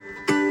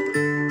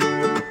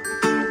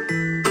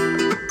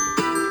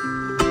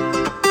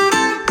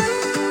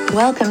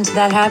Welcome to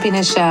That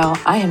Happiness Show.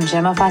 I am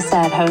Gemma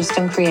Fawcett, host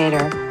and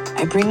creator.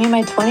 I bring you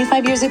my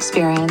 25 years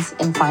experience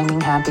in finding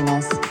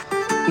happiness.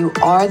 You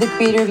are the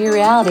creator of your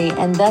reality,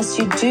 and thus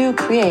you do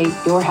create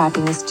your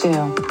happiness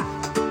too.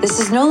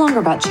 This is no longer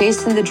about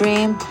chasing the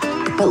dream,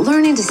 but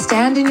learning to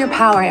stand in your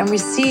power and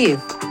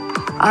receive.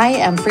 I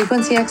am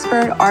frequency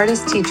expert,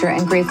 artist, teacher,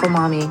 and grateful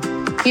mommy,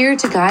 here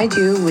to guide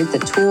you with the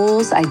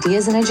tools,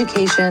 ideas, and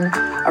education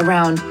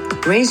around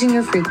raising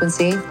your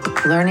frequency,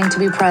 learning to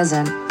be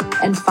present,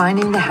 and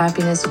finding the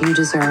happiness you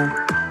deserve.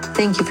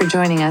 Thank you for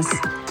joining us.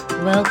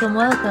 Welcome,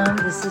 welcome.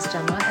 This is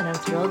Gemma, and I'm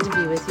thrilled to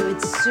be with you.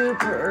 It's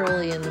super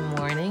early in the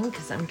morning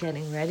because I'm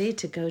getting ready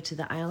to go to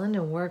the island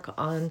and work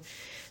on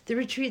the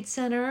retreat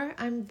center.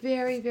 I'm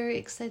very, very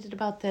excited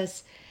about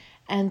this.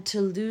 And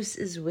Toulouse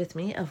is with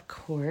me, of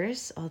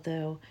course,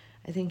 although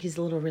I think he's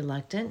a little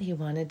reluctant. He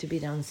wanted to be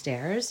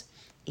downstairs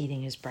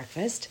eating his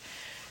breakfast.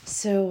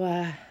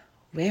 So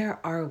where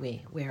are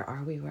we?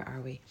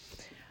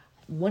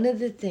 One of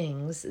the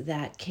things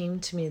that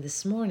came to me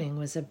this morning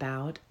was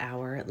about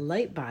our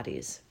light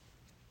bodies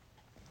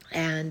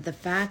and the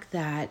fact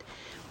that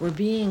we're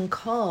being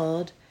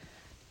called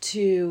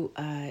to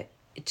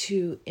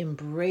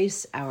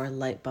embrace our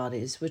light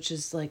bodies, which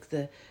is like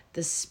the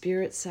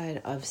spirit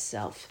side of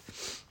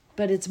self.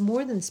 But it's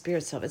more than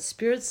spirit self. It's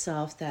spirit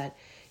self that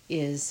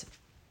is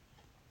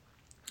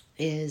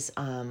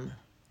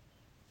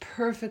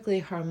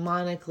perfectly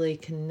harmonically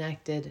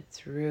connected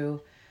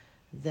through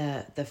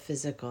the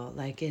physical.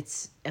 Like,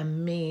 it's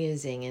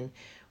amazing, and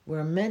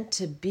we're meant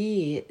to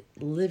be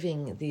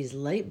living these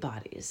light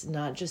bodies,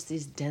 not just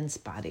these dense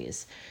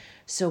bodies.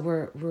 So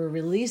we're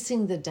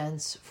releasing the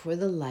dense for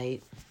the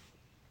light.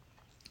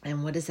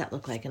 And what does that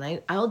look like?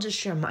 And I'll just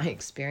share my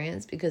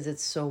experience because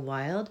it's so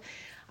wild.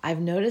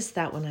 I've noticed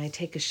that when I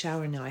take a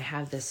shower now, I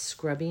have this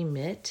scrubby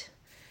mitt.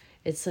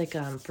 It's like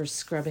for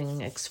scrubbing,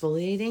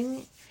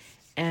 exfoliating.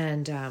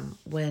 And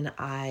when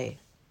I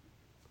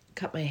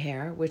cut my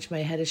hair, which my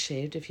head is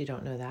shaved, if you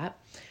don't know that.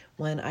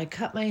 When I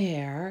cut my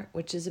hair,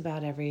 which is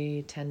about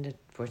every 10 to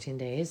 14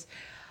 days,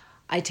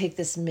 I take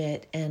this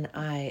mitt and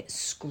I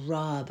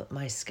scrub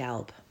my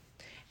scalp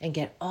and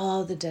get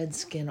all the dead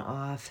skin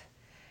off.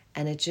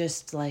 And it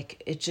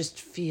just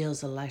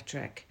feels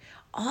electric.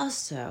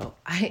 Also,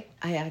 I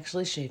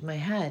actually shave my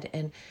head.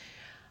 And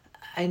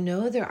I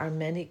know there are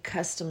many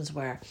customs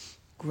where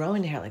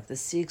growing hair, like the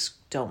Sikhs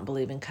don't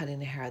believe in cutting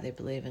the hair. They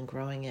believe in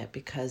growing it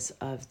because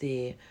of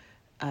the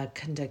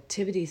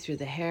conductivity through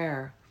the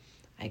hair,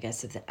 I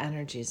guess, of the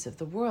energies of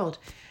the world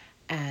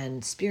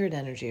and spirit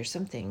energy or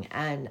something.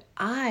 And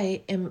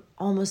I am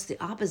almost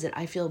the opposite.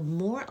 I feel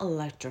more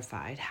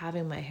electrified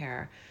having my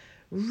hair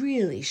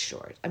really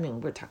short. I mean,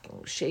 we're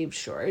talking shaved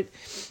short.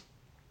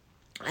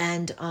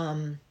 And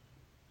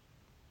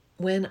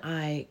when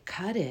I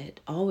cut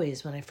it,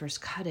 always when I first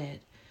cut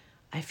it,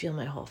 I feel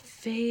my whole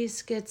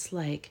face gets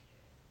like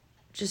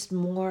just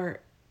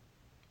more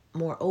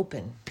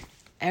open.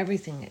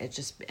 Everything,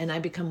 and I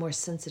become more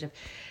sensitive.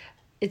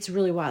 It's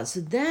really wild.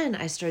 So then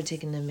I started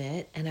taking the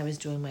mitt and I was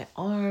doing my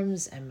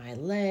arms and my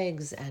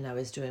legs and I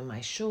was doing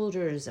my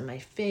shoulders and my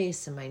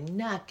face and my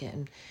neck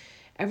and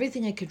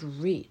everything I could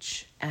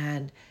reach,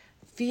 and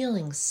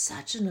feeling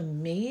such an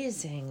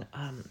amazing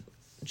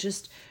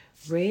just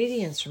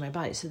radiance from my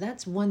body. So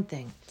that's one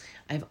thing.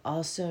 I've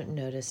also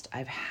noticed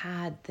I've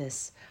had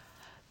this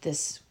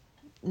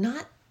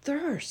not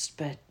thirst,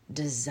 but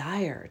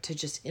desire to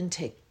just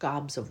intake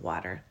gobs of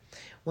water.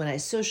 When I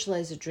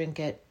socialize, I drink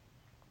it,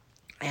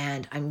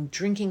 and I'm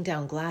drinking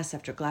down glass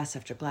after glass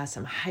after glass.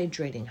 I'm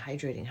hydrating.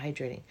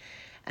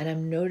 And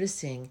I'm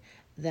noticing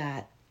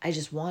that I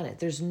just want it.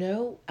 There's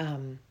no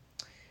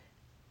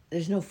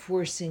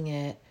forcing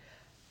it.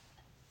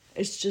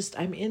 It's just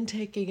I'm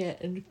intaking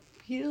it and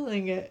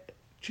feeling it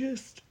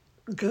just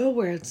go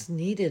where it's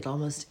needed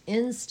almost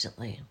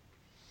instantly.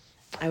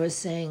 I was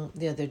saying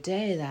the other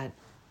day that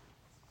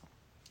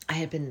I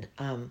had been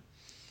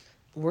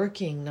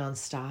working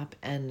nonstop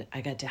and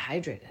I got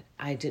dehydrated.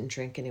 I didn't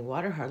drink any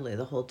water hardly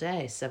the whole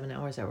day. 7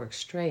 hours I worked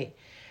straight.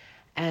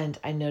 And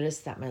I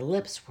noticed that my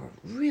lips were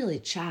really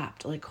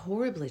chapped, like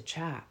horribly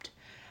chapped.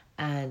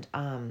 And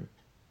I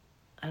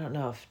don't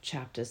know if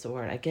chapped is the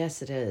word. I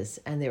guess it is.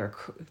 And they were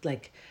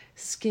like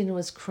skin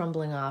was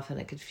crumbling off and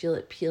I could feel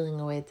it peeling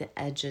away at the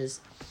edges.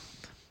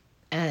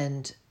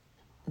 And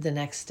the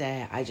next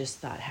day I just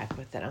thought, heck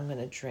with it. I'm going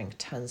to drink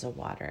tons of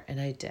water. And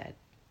I did.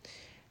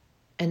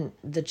 And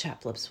the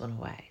chapped lips went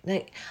away.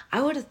 Like,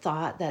 I would have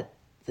thought that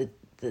the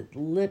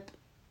lip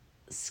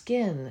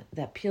skin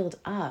that peeled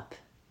up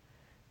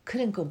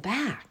couldn't go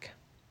back.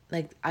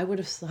 Like, I would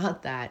have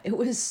thought that. It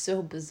was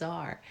so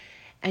bizarre.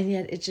 And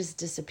yet it just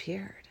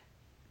disappeared.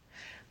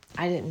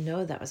 I didn't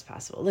know that was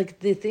possible. Like,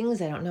 the things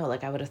I don't know,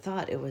 like I would have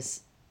thought it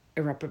was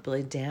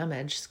irreparably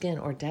damaged skin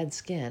or dead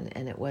skin,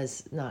 and it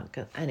was not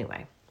good.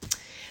 Anyway,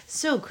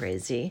 so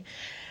crazy.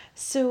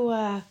 So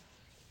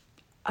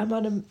I'm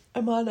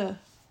on a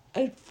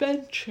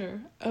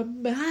adventure, a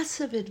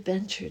massive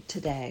adventure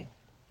today.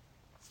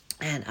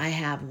 And I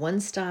have one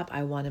stop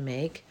I want to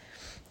make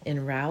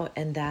en route,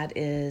 and that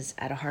is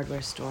at a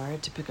hardware store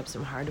to pick up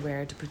some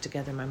hardware to put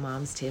together my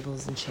mom's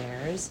tables and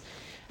chairs,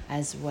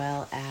 as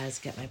well as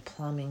get my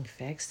plumbing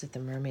fixed at the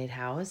Mermaid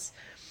House.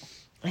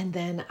 And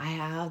then I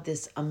have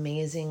this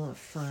amazing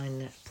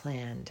fun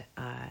planned.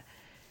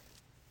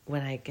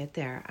 When I get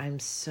there, I'm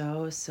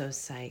so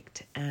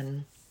psyched.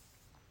 And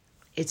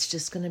it's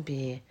just going to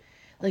be,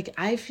 like,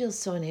 I feel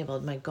so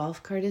enabled. My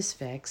golf cart is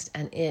fixed,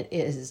 and it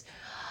is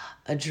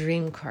a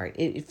dream cart.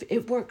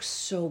 It works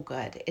so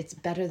good. It's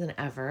better than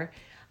ever.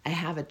 I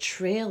have a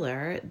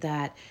trailer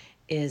that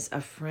is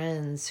a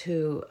friend's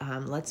who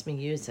lets me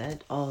use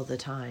it all the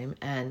time,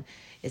 and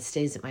it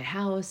stays at my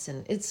house,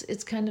 and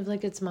it's kind of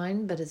like it's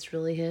mine, but it's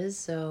really his.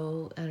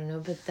 So I don't know,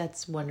 but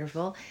that's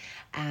wonderful.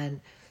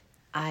 And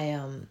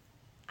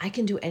I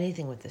can do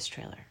anything with this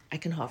trailer. I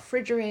can haul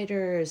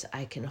refrigerators.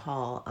 I can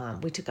haul,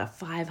 we took a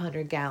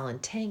 500-gallon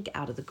tank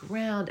out of the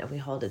ground and we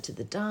hauled it to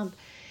the dump.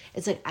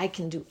 It's like I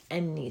can do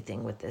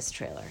anything with this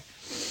trailer.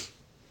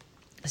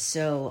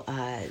 So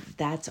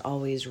that's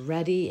always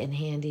ready and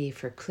handy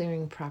for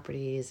clearing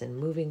properties and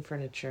moving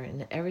furniture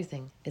and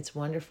everything. It's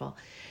wonderful.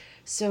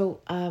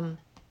 So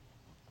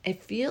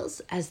it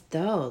feels as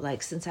though,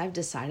 like, since I've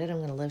decided I'm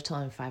going to live till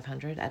I'm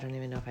 500, I don't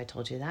even know if I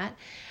told you that,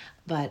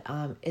 but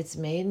it's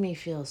made me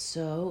feel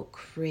so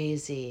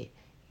crazy,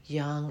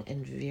 young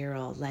and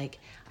virile. Like,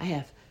 I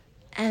have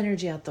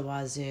energy out the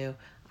wazoo.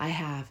 I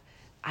have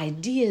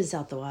ideas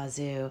out the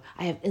wazoo.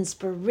 I have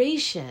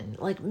inspiration,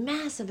 like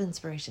massive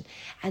inspiration.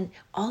 And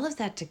all of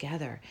that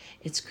together,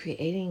 it's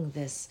creating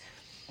this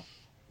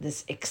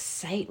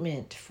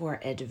excitement for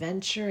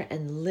adventure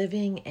and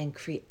living and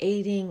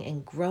creating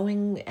and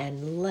growing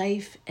and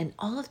life and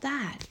all of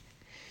that.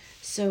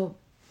 So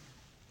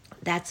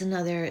that's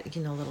another,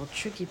 little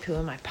tricky poo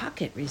in my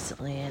pocket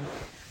recently. And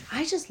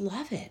I just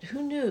love it.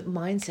 Who knew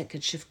mindset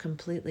could shift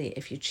completely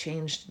if you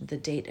changed the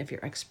date of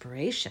your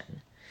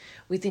expiration?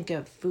 We think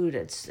of food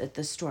at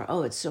the store.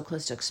 Oh, it's so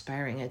close to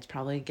expiring. It's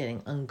probably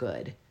getting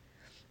ungood.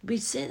 We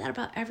say that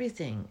about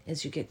everything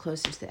as you get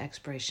closer to the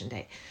expiration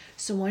date.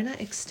 So why not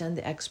extend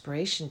the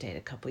expiration date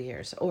a couple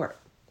years or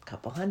a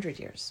couple hundred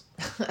years,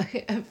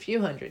 a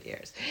few hundred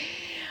years?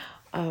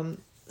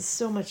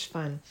 So much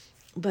fun.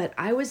 But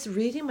I was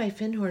reading my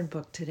Findhorn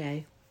book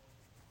today.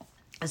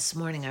 This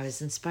morning I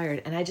was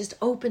inspired and I just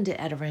opened it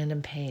at a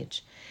random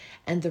page.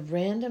 And the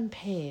random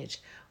page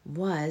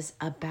was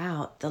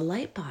about the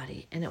light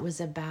body, and it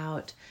was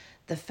about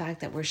the fact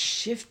that we're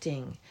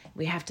shifting.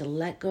 We have to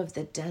let go of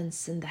the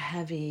dense and the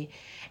heavy,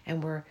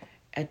 and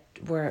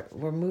we're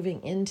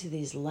moving into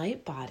these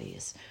light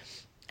bodies.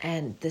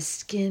 And the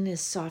skin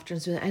is softer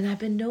and smoother. And I've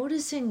been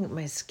noticing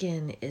my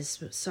skin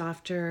is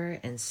softer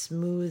and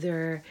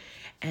smoother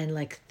and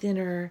like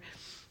thinner,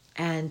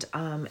 and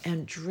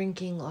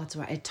drinking lots of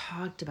water. I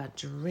talked about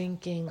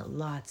drinking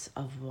lots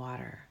of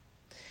water.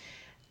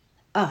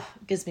 Oh,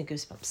 it gives me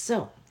goosebumps.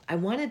 So I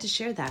wanted to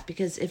share that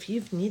because if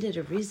you've needed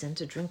a reason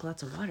to drink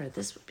lots of water,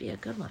 this would be a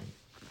good one.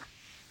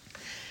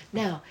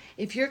 Now,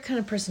 if you're the kind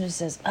of person who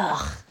says,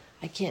 ugh,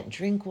 I can't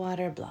drink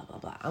water, blah, blah,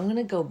 blah. I'm going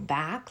to go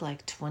back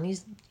like 20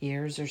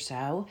 years or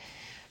so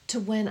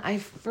to when I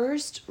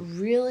first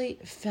really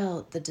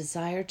felt the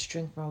desire to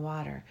drink more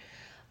water.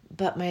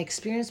 But my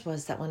experience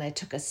was that when I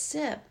took a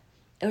sip,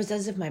 it was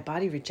as if my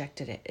body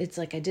rejected it. It's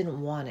like I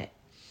didn't want it.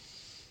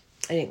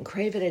 I didn't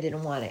crave it. I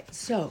didn't want it.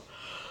 So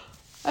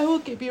I will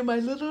give you my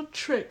little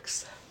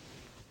tricks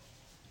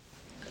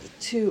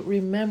to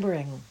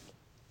remembering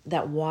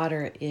that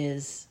water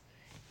is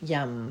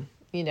yum.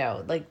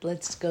 Like,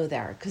 let's go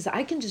there. Because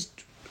I can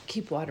just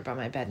keep water by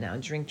my bed now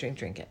and drink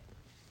it.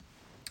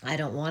 I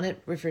don't want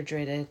it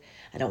refrigerated.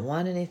 I don't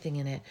want anything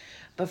in it.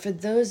 But for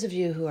those of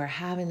you who are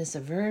having this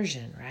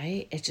aversion,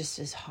 right, it just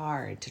is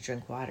hard to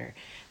drink water,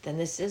 then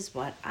this is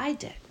what I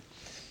did.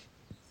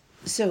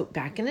 So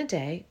back in the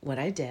day, what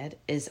I did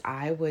is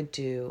I would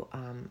do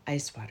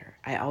ice water.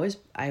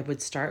 I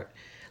would start,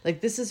 like,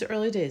 this is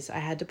early days. I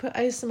had to put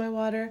ice in my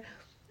water,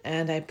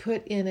 and I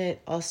put in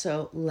it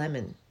also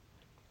lemon.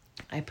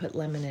 I put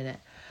lemon in it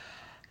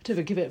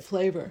to give it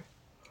flavor.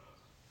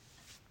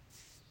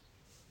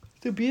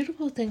 The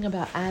beautiful thing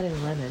about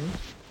adding lemon,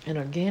 and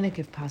organic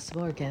if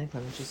possible, organic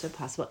lemon juice if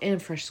possible, and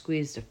fresh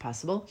squeezed if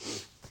possible,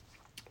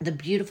 the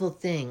beautiful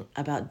thing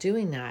about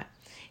doing that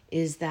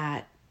is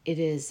that it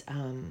is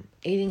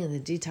aiding in the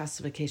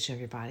detoxification of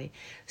your body.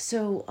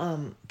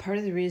 So part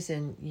of the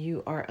reason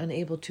you are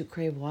unable to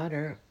crave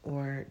water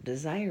or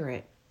desire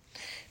it,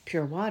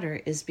 pure water,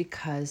 is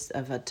because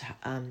of a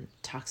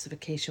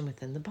toxification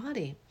within the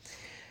body.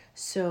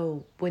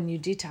 So when you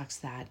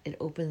detox that, it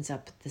opens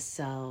up the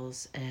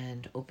cells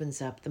and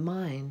opens up the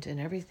mind and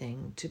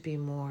everything to be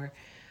more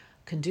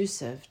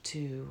conducive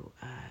to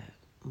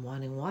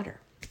wanting water.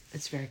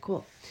 It's very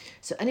cool.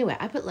 So anyway,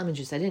 I put lemon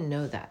juice. I didn't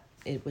know that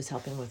it was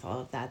helping with all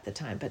of that at the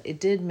time, but it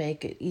did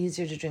make it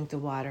easier to drink the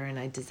water, and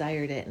I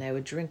desired it, and I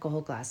would drink a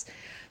whole glass.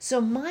 So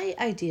my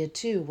idea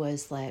too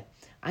was that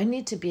I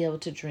need to be able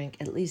to drink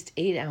at least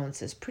 8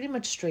 ounces, pretty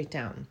much straight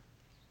down,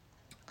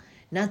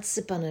 not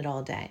sip on it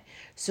all day.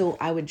 So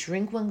I would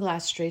drink 1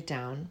 glass straight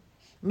down,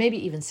 maybe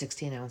even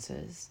 16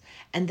 ounces.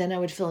 And then I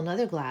would fill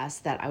another glass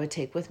that I would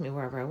take with me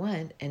wherever I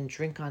went and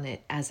drink on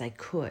it as I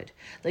could.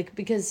 Like,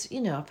 because,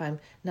 if I'm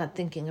not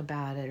thinking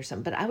about it or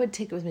something, but I would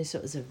take it with me so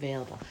it was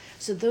available.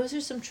 So those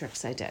are some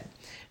tricks I did.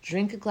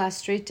 Drink a glass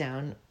straight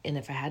down. And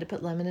if I had to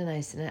put lemon and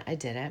ice in it, I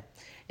did it.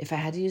 If I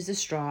had to use a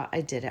straw,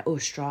 I did it. Oh,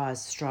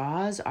 straws.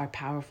 Straws are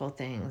powerful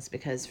things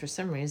because for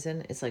some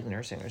reason, it's like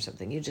nursing or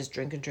something. You just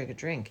drink and drink and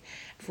drink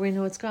before you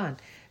know it's gone.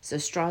 So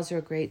straws are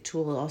a great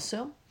tool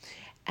also.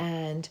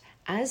 And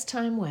as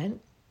time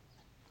went,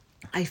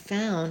 I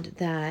found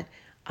that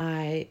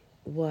I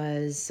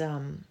was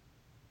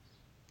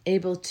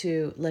able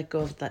to let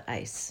go of the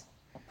ice.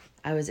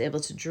 I was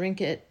able to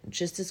drink it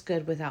just as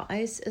good without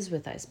ice as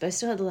with ice, but I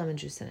still had the lemon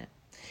juice in it.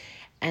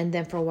 And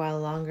then for a while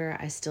longer,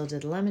 I still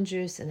did lemon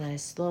juice, and then I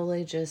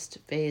slowly just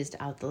phased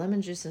out the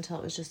lemon juice until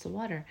it was just the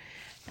water.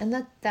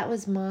 And that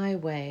was my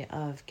way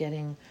of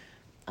getting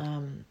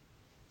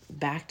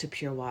back to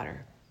pure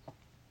water.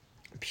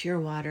 Pure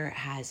water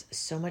has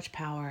so much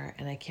power,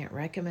 and I can't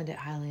recommend it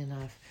highly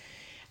enough.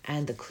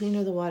 And the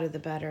cleaner the water, the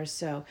better.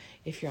 So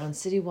if you're on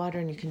city water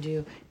and you can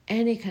do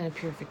any kind of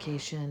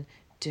purification,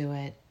 do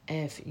it.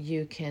 If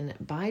you can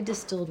buy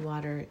distilled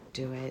water,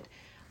 do it.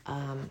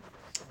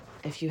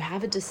 If you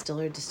have a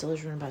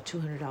distillers run about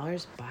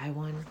 $200, buy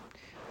one.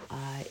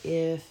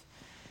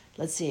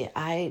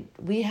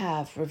 We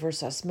have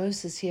reverse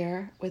osmosis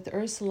here with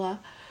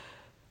Ursula.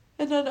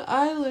 And on the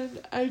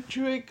island, I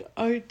drink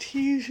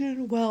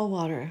artesian well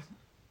water.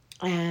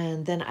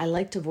 And then I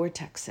like to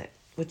vortex it,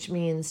 which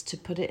means to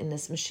put it in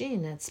this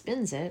machine that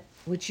spins it,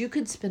 which you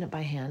could spin it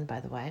by hand,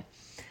 by the way.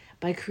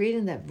 By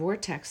creating that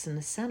vortex in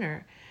the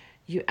center,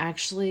 you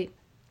actually,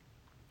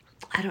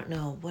 I don't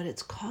know what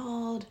it's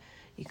called,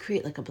 you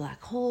create like a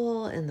black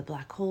hole, and the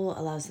black hole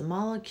allows the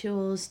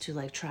molecules to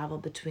like travel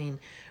between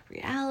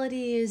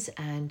realities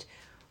and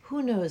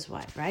who knows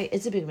what, right?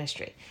 It's a big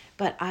mystery,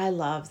 but I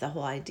love the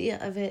whole idea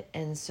of it,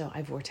 and so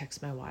I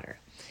vortex my water.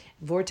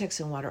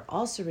 Vortexing water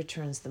also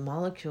returns the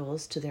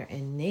molecules to their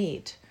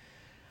innate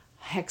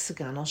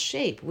hexagonal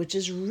shape, which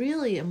is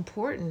really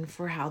important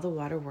for how the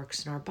water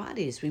works in our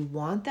bodies. We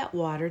want that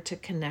water to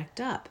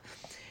connect up.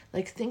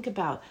 Like think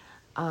about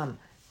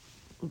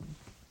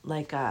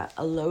like a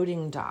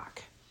loading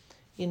dock.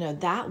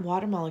 That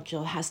water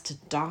molecule has to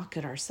dock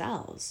at our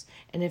cells.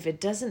 And if it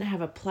doesn't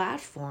have a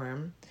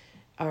platform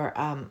or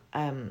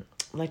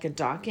like a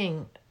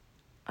docking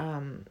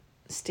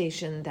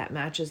station that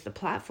matches the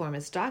platform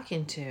it's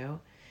docking to,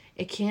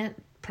 it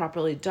can't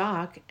properly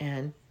dock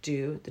and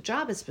do the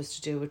job it's supposed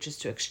to do, which is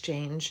to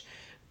exchange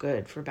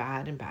good for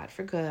bad and bad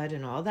for good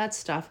and all that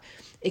stuff.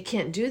 It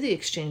can't do the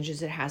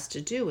exchanges it has to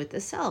do with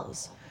the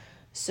cells.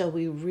 So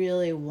we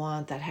really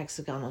want that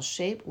hexagonal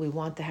shape. We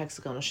want the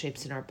hexagonal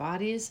shapes in our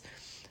bodies.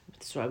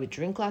 That's why we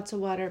drink lots of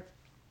water.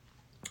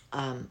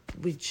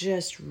 We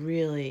just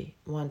really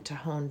want to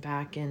hone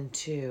back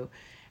into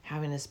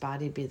having this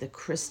body be the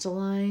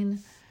crystalline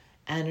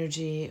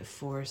energy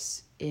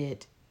force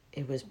it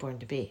was born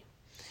to be.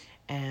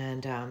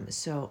 And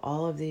so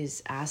all of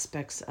these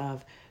aspects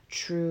of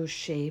true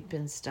shape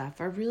and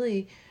stuff are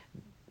really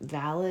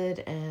valid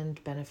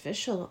and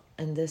beneficial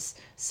in this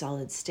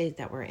solid state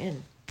that we're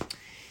in.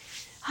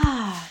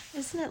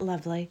 Isn't it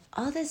lovely?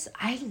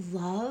 I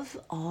love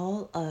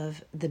all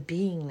of the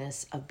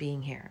beingness of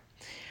being here.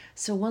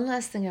 So one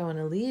last thing I want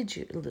to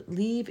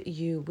leave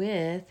you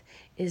with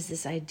is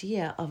this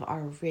idea of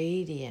our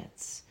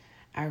radiance.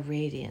 Our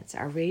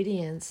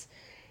radiance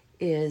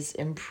is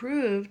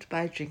improved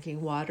by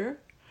drinking water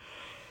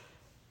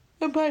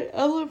and by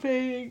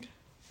elevating.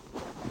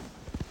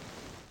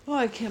 Oh,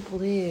 I can't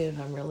believe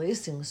I'm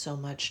releasing so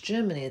much,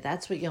 Jiminy.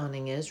 That's what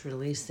yawning is,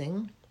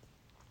 releasing.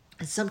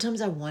 And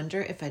sometimes I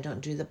wonder if I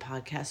don't do the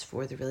podcast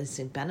for the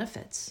releasing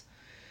benefits.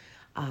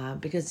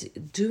 Because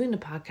doing the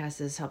podcast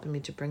is helping me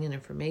to bring in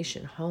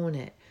information, hone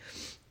it,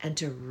 and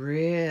to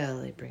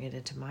really bring it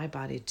into my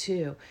body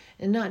too.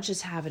 And not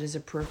just have it as a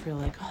peripheral,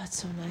 like, oh,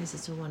 it's so nice,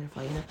 it's so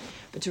wonderful,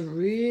 but to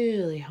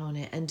really hone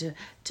it and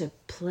to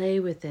play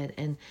with it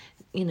and,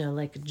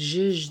 like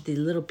zhuzh the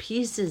little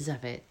pieces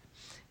of it.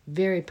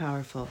 Very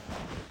powerful.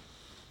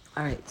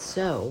 All right,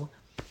 so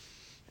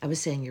I was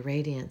saying your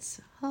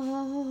radiance.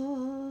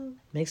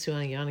 Makes me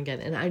want to yawn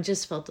again. And I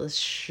just felt this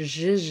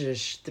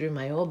zhuzh through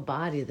my whole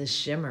body, the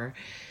shimmer.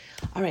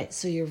 All right,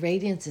 so your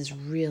radiance is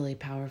really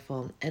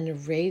powerful. And the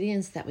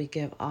radiance that we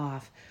give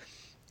off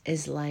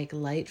is like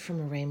light from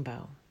a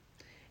rainbow.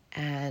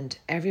 And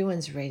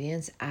everyone's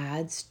radiance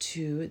adds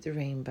to the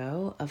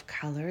rainbow of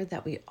color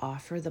that we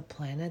offer the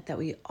planet, that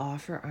we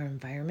offer our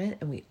environment,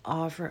 and we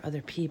offer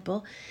other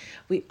people.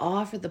 We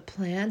offer the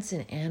plants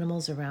and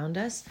animals around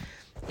us.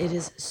 It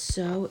is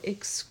so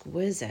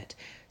exquisite.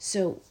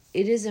 So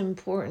it is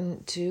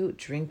important to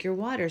drink your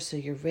water so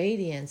your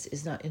radiance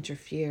is not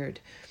interfered.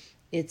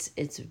 It's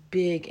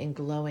big and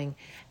glowing.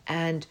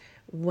 And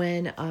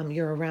when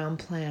you're around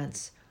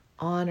plants,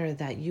 honor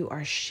that you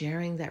are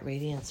sharing that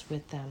radiance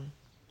with them.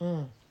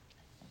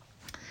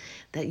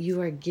 That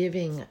you are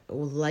giving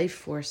life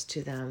force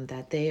to them,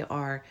 that they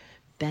are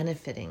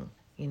benefiting,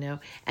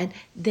 and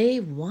they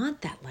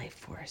want that life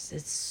force.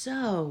 It's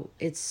so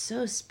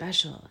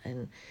special.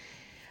 And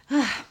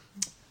la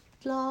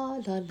la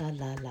la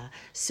la la.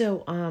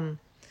 So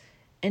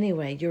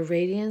anyway, your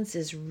radiance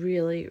is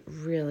really,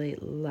 really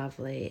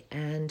lovely,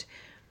 and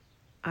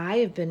I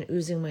have been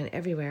oozing mine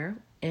everywhere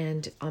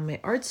and on my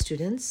art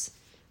students,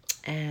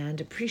 and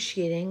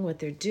appreciating what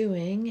they're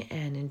doing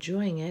and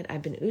enjoying it.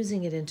 I've been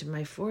oozing it into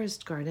my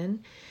forest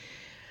garden,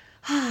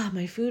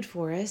 my food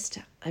forest.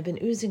 I've been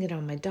oozing it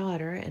on my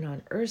daughter and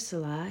on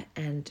Ursula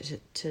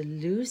and to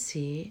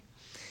Lucy.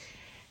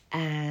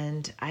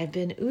 And I've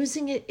been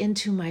oozing it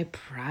into my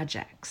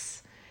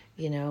projects.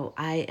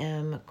 I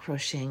am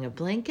crocheting a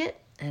blanket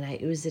and I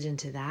ooze it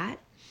into that.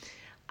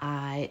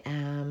 I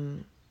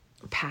am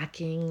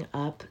packing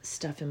up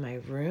stuff in my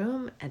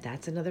room, and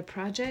that's another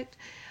project.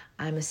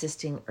 I'm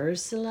assisting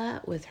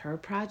Ursula with her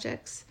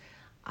projects.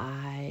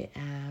 I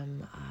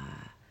am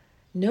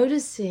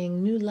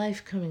noticing new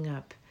life coming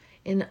up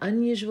in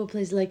unusual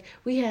places. Like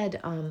we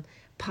had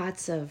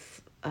pots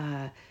of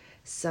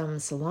some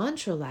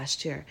cilantro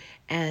last year,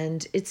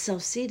 and it's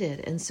self-seeded,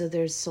 and so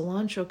there's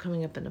cilantro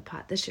coming up in a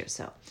pot this year.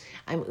 So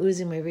I'm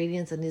oozing my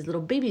radiance on these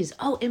little babies.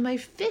 Oh, and my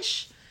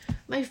fish,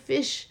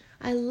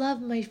 I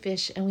love my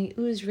fish, and we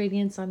ooze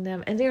radiance on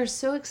them, and they are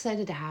so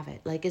excited to have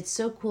it. Like, it's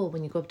so cool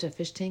when you go up to a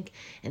fish tank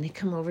and they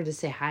come over to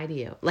say hi to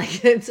you.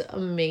 Like, it's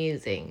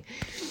amazing.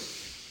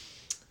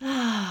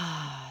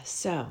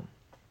 So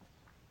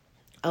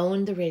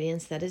own the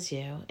radiance that is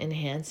you,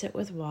 enhance it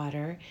with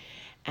water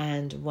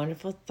and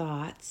wonderful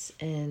thoughts,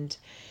 and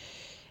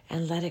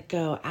let it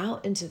go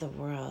out into the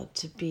world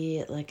to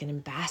be like an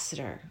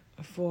ambassador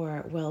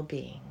for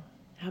well-being.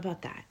 How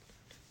about that?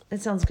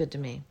 That sounds good to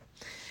me.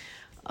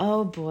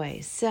 Oh boy.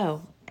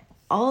 So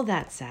all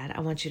that said,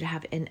 I want you to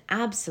have an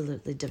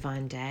absolutely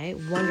divine day.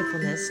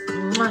 Wonderfulness.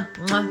 Mwah,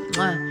 mwah,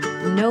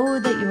 mwah. Know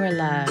that you are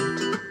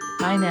loved.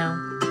 Bye now.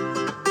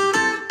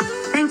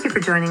 Thank you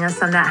for joining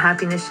us on That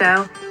Happiness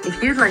Show.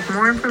 If you'd like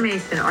more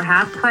information or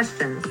have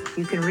questions,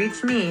 you can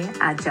reach me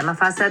at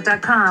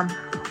GemmaFawcett.com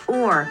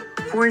or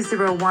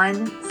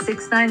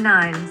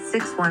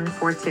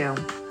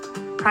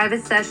 401-699-6142.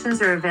 Private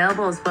sessions are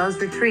available as well as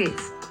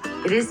retreats.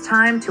 It is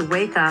time to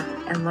wake up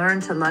and learn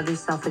to love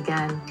yourself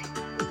again.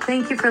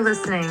 Thank you for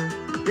listening.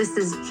 This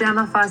is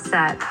Gemma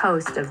Fawcett,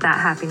 host of That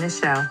Happiness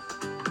Show.